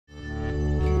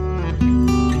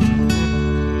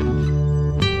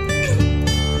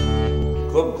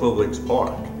Clove Lakes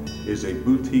Park is a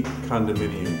boutique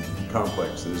condominium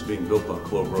complex that is being built on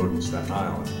Clove Road in Staten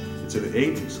Island. It's an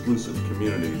age-exclusive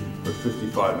community for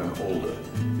 55 and older.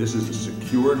 This is a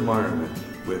secure environment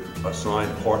with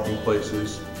assigned parking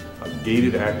places,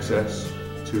 gated access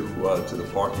to the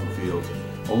parking field.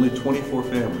 Only 24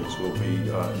 families will be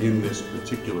in this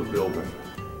particular building.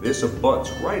 This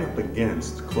abuts right up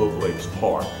against Clove Lakes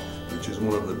Park, which is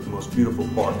one of the most beautiful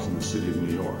parks in the city of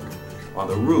New York. On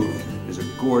the roof is a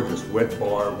gorgeous wet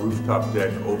bar rooftop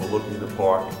deck overlooking the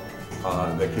park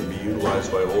that can be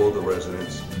utilized by all of the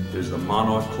residents. There's the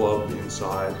Monarch Club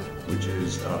inside, which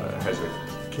has a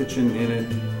kitchen in it,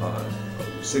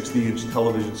 60-inch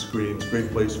television screens,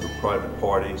 great place for private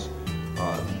parties.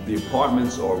 The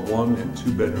apartments are 1- and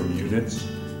 2-bedroom units.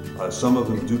 Some of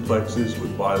them duplexes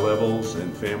with bi-levels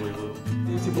and family rooms.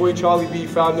 It's your boy Charlie B,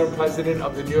 founder and president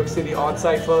of the New York City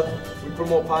Nycartscypher. We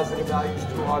promote positive values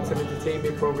through arts and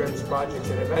entertainment programs, projects,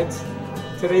 and events.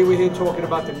 Today we're here talking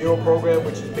about the mural program,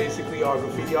 which is basically our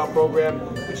graffiti art program,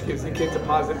 which gives the kids a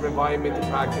positive environment to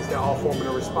practice their art form in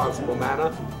a responsible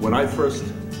manner. When I first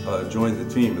joined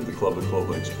the team at the club at Clove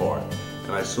Lakes Park,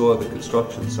 and I saw the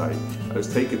construction site, I was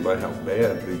taken by how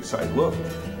bad the site looked.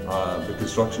 The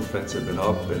construction fence had been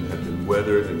up and had been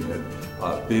weathered and had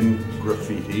been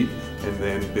graffitied and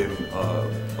then been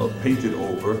painted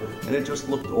over, and it just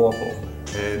looked awful.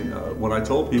 And when I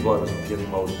told people I was getting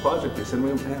involved with the project, they said,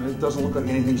 man, it doesn't look like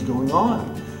anything's going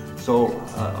on. So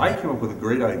I came up with a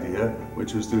great idea,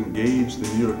 which was to engage the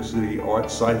New York City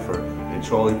Nycartscypher and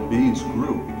Charlie B's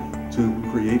group to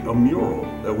create a mural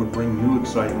that would bring new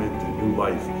excitement and new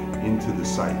life into the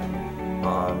site.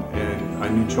 And I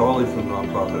knew Charlie from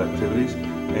nonprofit activities,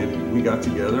 and we got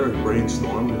together and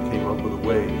brainstormed and came up with a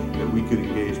way that we could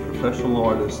engage professional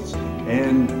artists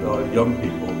and young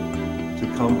people to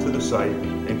come to the site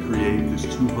and create this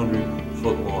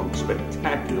 200-foot-long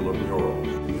spectacular mural.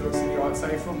 New York City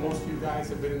Nycartscypher, most of you guys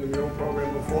have been in the mural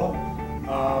program before.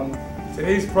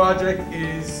 Today's project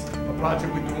is a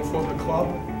project we're doing for the club,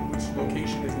 which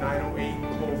location is 908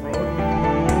 Clove Road.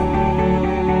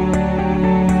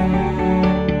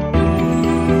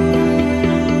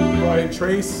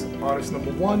 Trace, artist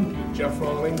number 1, Jeff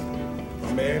Rowling,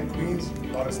 my man, Queens,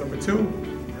 artist number 2,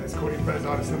 and it's Cody Perez,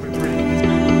 artist number 3.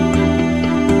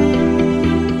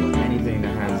 Anything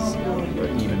that has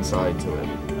an even side to it.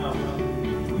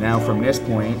 Now from this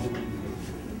point,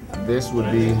 this would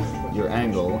be your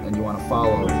angle, and you want to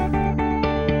follow.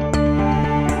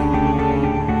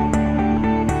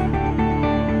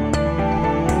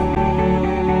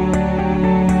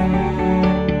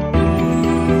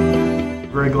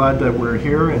 Very glad that we're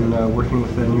here and working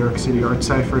with the New York City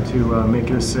Nycartscypher to make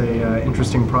this a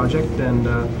interesting project and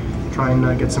try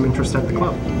and get some interest at the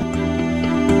club.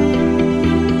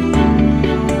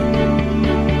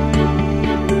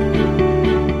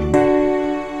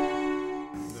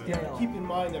 Keep in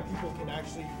mind that people can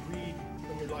actually read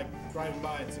when you're like driving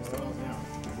by at 60 miles an hour.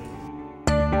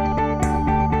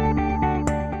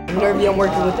 I'm Nervy. I'm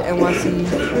working with the NYC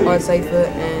Nycartscypher,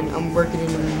 and I'm working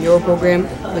in the mural program.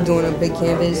 We're doing a big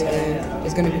canvas, and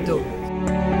it's going to be dope.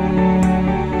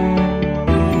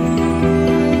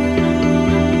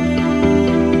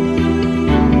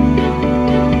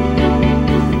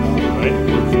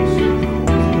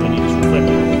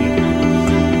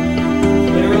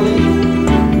 Literally,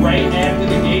 right after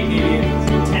the gate, maybe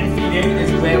 10 feet in,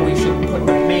 is where we should put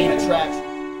the main attraction.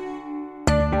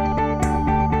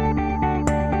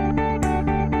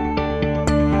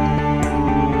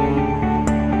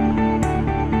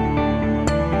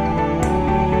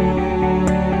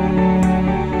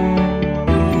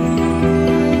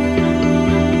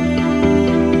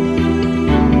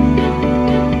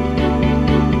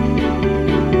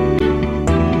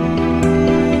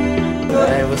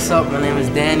 What's up? My name is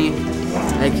Danny,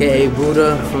 aka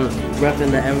Buddha, from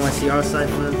repping the NYC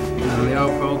Nycartscypher in the mural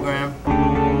program.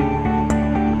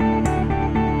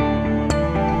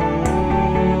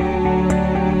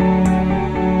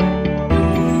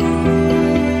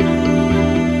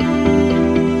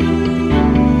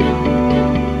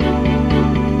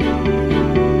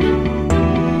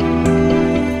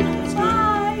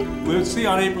 Bye! We'll see you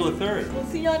on April the 3rd. We'll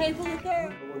see you on April the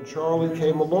 3rd. When Charlie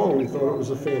came along, we thought it was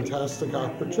a fantastic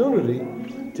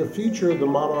opportunity to feature the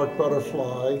monarch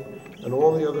butterfly and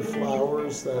all the other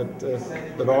flowers that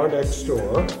are next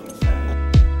door.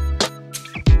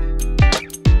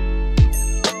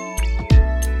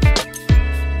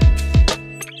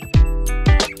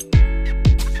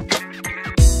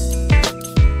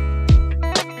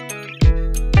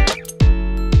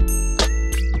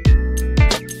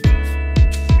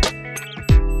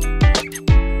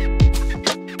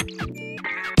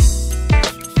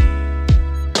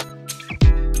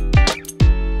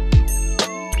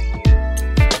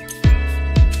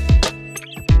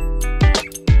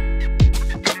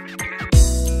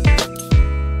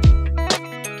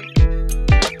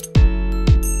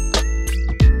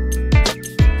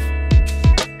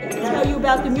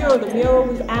 mural. The mural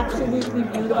was absolutely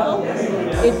beautiful.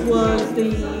 It was,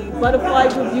 the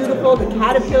butterflies were beautiful, the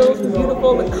caterpillars were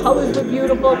beautiful, the colors were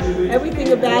beautiful,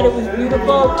 everything about it was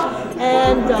beautiful.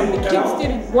 And the kids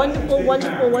did a wonderful,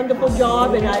 wonderful, wonderful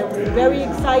job, and I'm very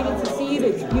excited to see it.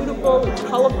 It's beautiful, it's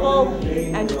colorful,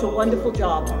 and it's a wonderful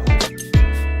job.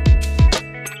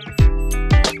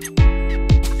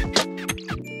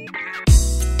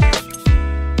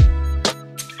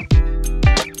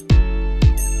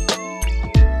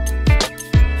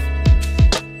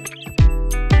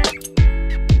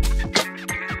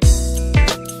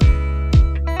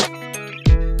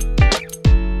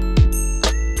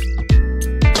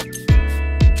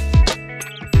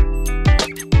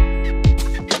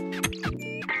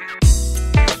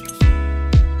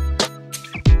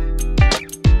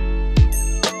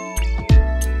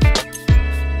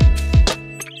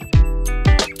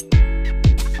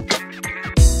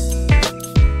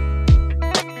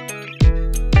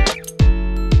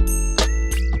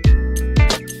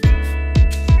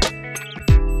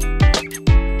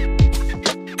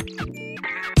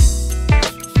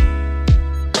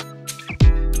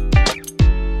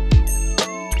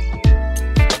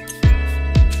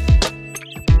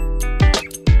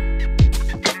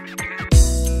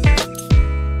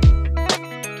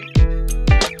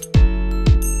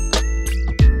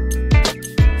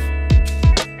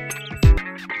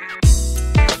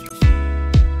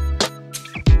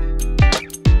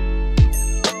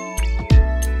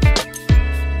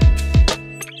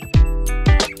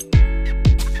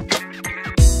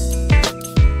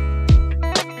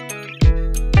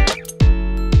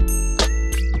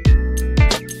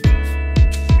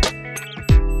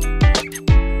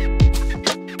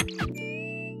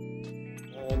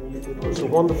 It was a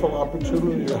wonderful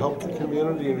opportunity to help the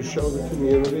community and to show the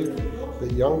community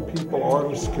that young people,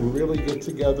 artists, can really get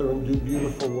together and do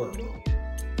beautiful work.